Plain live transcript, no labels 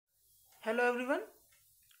Hello everyone.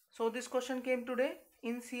 So this question came today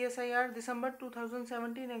in CSIR December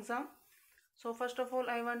 2017 exam. So first of all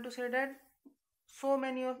I want to say that so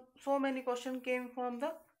many questions came from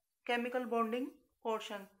the chemical bonding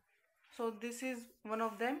portion. So this is one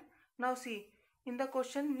of them. Now see, in the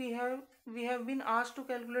question we have been asked to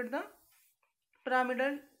calculate the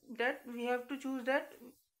pyramidal, that we have to choose that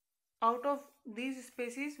out of these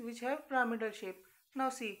species which have pyramidal shape. Now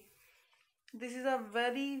see, this is a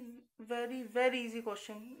very easy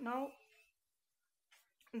question.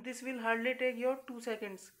 This will hardly take your 2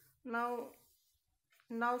 seconds. Now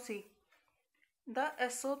see, the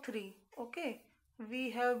SO3. Okay, we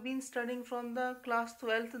have been studying from the class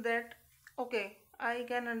 12th that, okay, I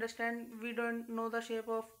can understand we don't know the shape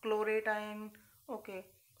of chlorate ion. Okay,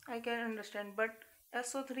 I can understand, but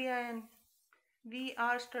SO3 ion, we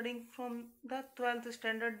are studying from the 12th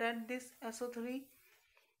standard that this SO3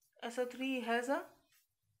 has a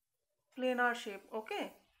planar shape.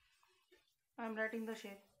 Okay, I am writing the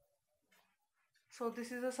shape. So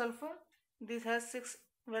this is a sulfur. This has 6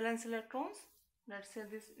 valence electrons. Let's say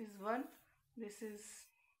this is 1, this is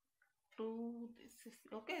 2, this is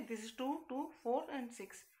okay, this is 2, 2, 4 and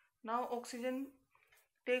 6. Now oxygen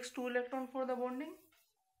takes 2 electrons for the bonding.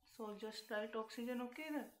 So just write oxygen,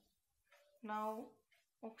 okay then. Now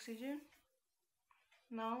oxygen,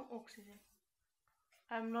 now oxygen.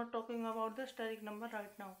 I am not talking about the steric number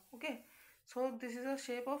right now. Okay. So this is a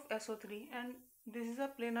shape of SO3 and this is a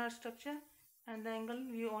planar structure, and the angle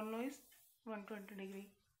we all know is 120 degree.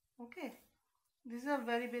 Okay. This is a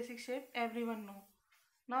very basic shape, everyone know.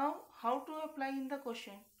 Now how to apply in the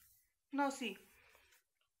question? Now see,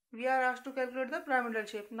 we are asked to calculate the pyramidal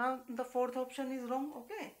shape. Now the fourth option is wrong.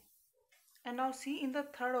 Okay. And now see, in the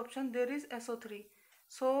third option there is SO3.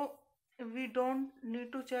 So we don't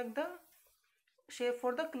need to check the shape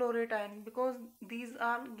for the chlorate ion because these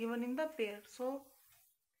are given in the pair. So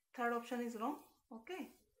third option is wrong. Okay.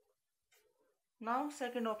 Now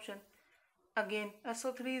second option, again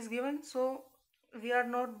SO3 is given, so we are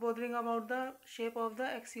not bothering about the shape of the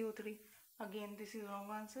XeO3. Again this is wrong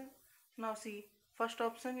answer. Now see, first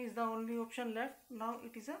option is the only option left. Now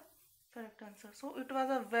it is a correct answer. So it was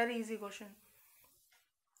a very easy question.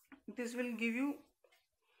 This will give you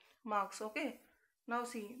marks. Okay. Now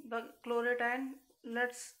see, the chlorate ion,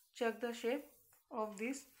 let's check the shape of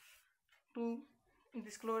these two,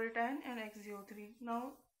 this chlorate ion and XeO3.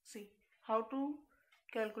 Now see how to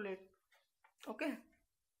calculate. Okay,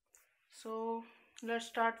 so let's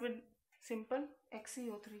start with simple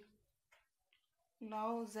XeO3.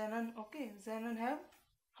 Now xenon. Okay, xenon have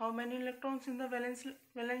how many electrons in the valence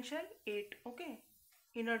shell? 8. Okay,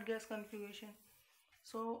 inert gas configuration.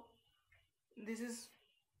 So this is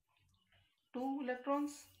 2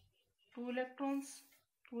 electrons, 2 electrons,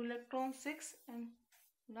 2 electrons, 6 and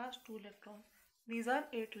last 2 electrons. These are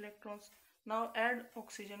 8 electrons. Now add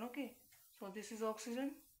oxygen. Okay, so this is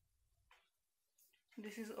oxygen,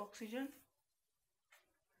 this is oxygen,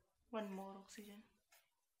 one more oxygen,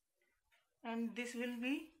 and this will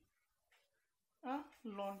be a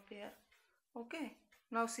lone pair. Okay,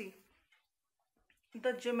 now see,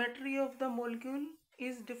 the geometry of the molecule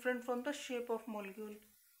is different from the shape of molecule.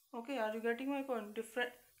 Okay, are you getting my point? Different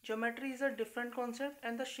geometry is a different concept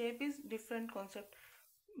and the shape is different concept.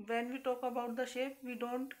 When we talk about the shape, we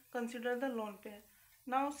don't consider the lone pair.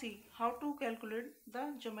 Now see how to calculate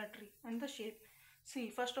the geometry and the shape. See,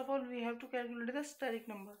 first of all we have to calculate the steric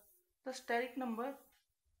number. The steric number,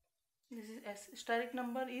 this is S. Steric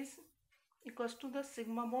number is equals to the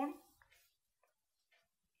sigma bond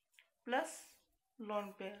plus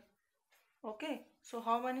lone pair. Okay, so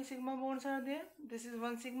how many sigma bonds are there? This is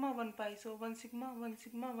 1 sigma, 1 pi. So 1 sigma, 1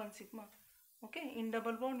 sigma, 1 sigma. Okay, in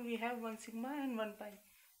double bond we have 1 sigma and 1 pi.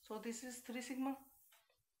 So this is 3 sigma.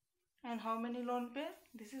 And how many lone pair?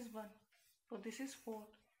 This is 1. So this is 4.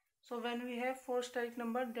 So when we have 4 steric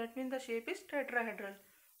number, that means the shape is tetrahedral.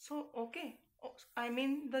 So okay, I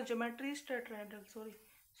mean the geometry is tetrahedral, sorry.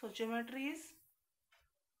 So geometry is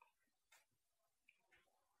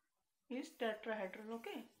tetrahedral.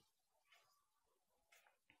 Okay,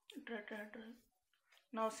 tetrahedral.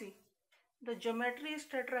 Now see, the geometry is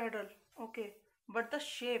tetrahedral. Okay, but the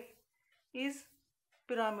shape is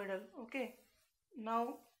pyramidal. Okay,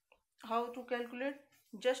 now how to calculate?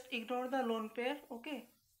 Just ignore the lone pair. Okay,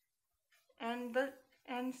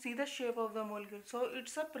 and see the shape of the molecule. So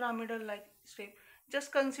it's a pyramidal like shape.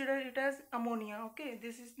 Just consider it as ammonia. Okay,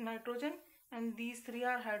 this is nitrogen and these 3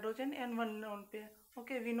 are hydrogen and 1 lone pair.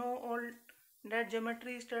 Okay, we know all that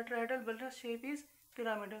geometry is tetrahedral but the shape is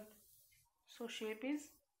pyramidal. So shape is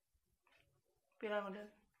pyramidal.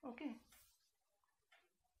 Okay,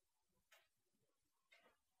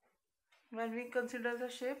 When we consider the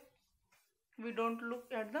shape, we don't look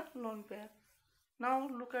at the lone pair. Now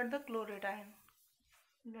look at the chlorate ion.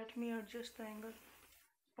 Let me adjust the angle.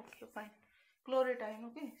 Okay, fine. Chlorate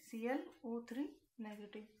ion, okay, ClO3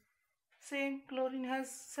 negative. Same, chlorine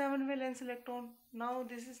has 7 valence electron. Now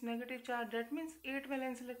this is negative charge, that means 8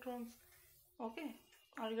 valence electrons. Okay,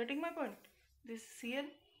 are you getting my point? This Cl,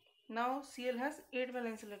 now Cl has 8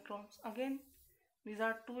 valence electrons. Again, these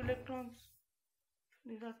are 2 electrons,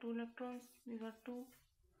 these are 2 electrons, these are 2,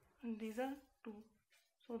 and these are 2.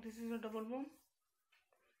 So this is a double bond,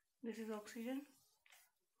 this is oxygen,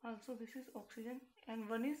 also this is oxygen, and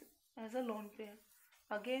one is as a lone pair.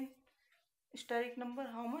 Again, steric number,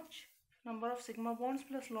 how much? Number of sigma bonds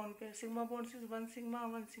plus lone pair. Sigma bonds is 1 sigma,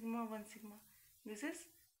 1 sigma, 1 sigma. This is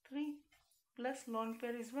 3 plus lone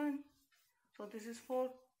pair is 1. So this is 4.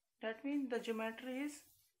 That means the geometry is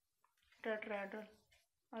tetrahedral.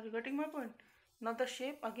 Are you getting my point? Now the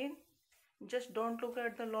shape, again, just don't look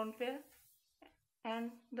at the lone pair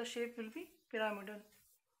and the shape will be pyramidal.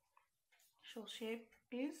 So shape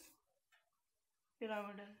is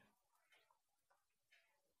pyramidal.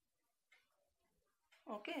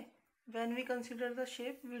 Okay, when we consider the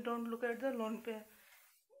shape, we don't look at the lone pair.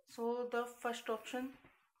 So the first option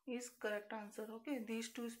is correct answer. Okay, these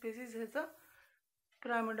two species has a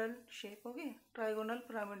pyramidal shape. Okay, trigonal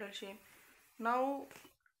pyramidal shape. Now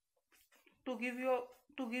to give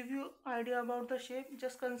you idea about the shape,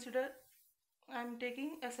 just consider I am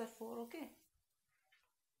taking SF4. Okay,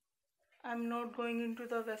 I am not going into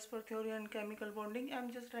the Vesper theory and chemical bonding. I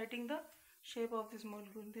am just writing the shape of this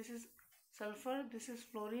molecule. This is sulfur, this is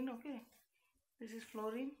fluorine. Okay, this is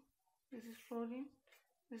fluorine, this is fluorine,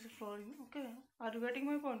 this is fluorine. Okay, are you getting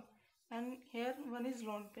my point? And here one is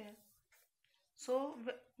lone pair. So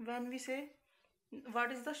when we say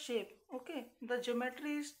what is the shape, okay, the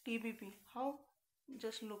geometry is TBP. How?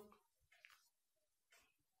 Just look.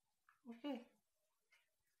 Okay,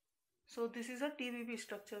 so this is a TBP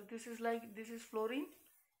structure. This is like, this is fluorine,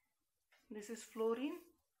 this is fluorine,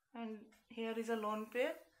 and here is a lone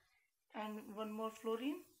pair, and one more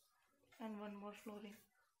fluorine, and one more fluorine.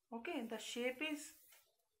 Okay, the shape is,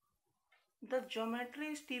 the geometry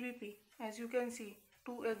is TBP, as you can see,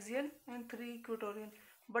 2 axial and 3 equatorial,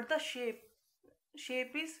 but the shape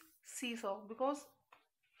is seesaw, because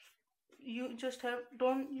you just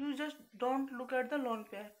don't look at the lone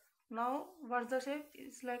pair. Now what's the shape?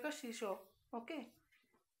 It's like a seesaw. Okay,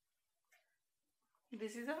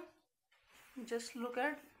 this is a, just look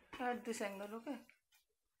at this angle. Okay,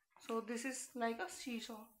 so this is like a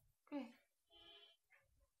seesaw. Okay,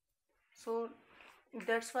 so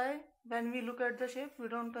that's why when we look at the shape, we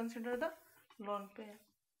don't consider the lone pair.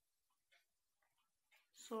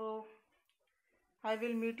 So I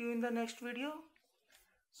will meet you in the next video.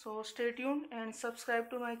 So stay tuned and subscribe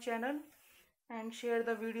to my channel and share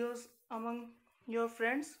the videos among your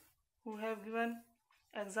friends who have given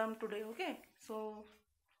exam today. Okay, so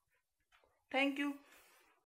thank you.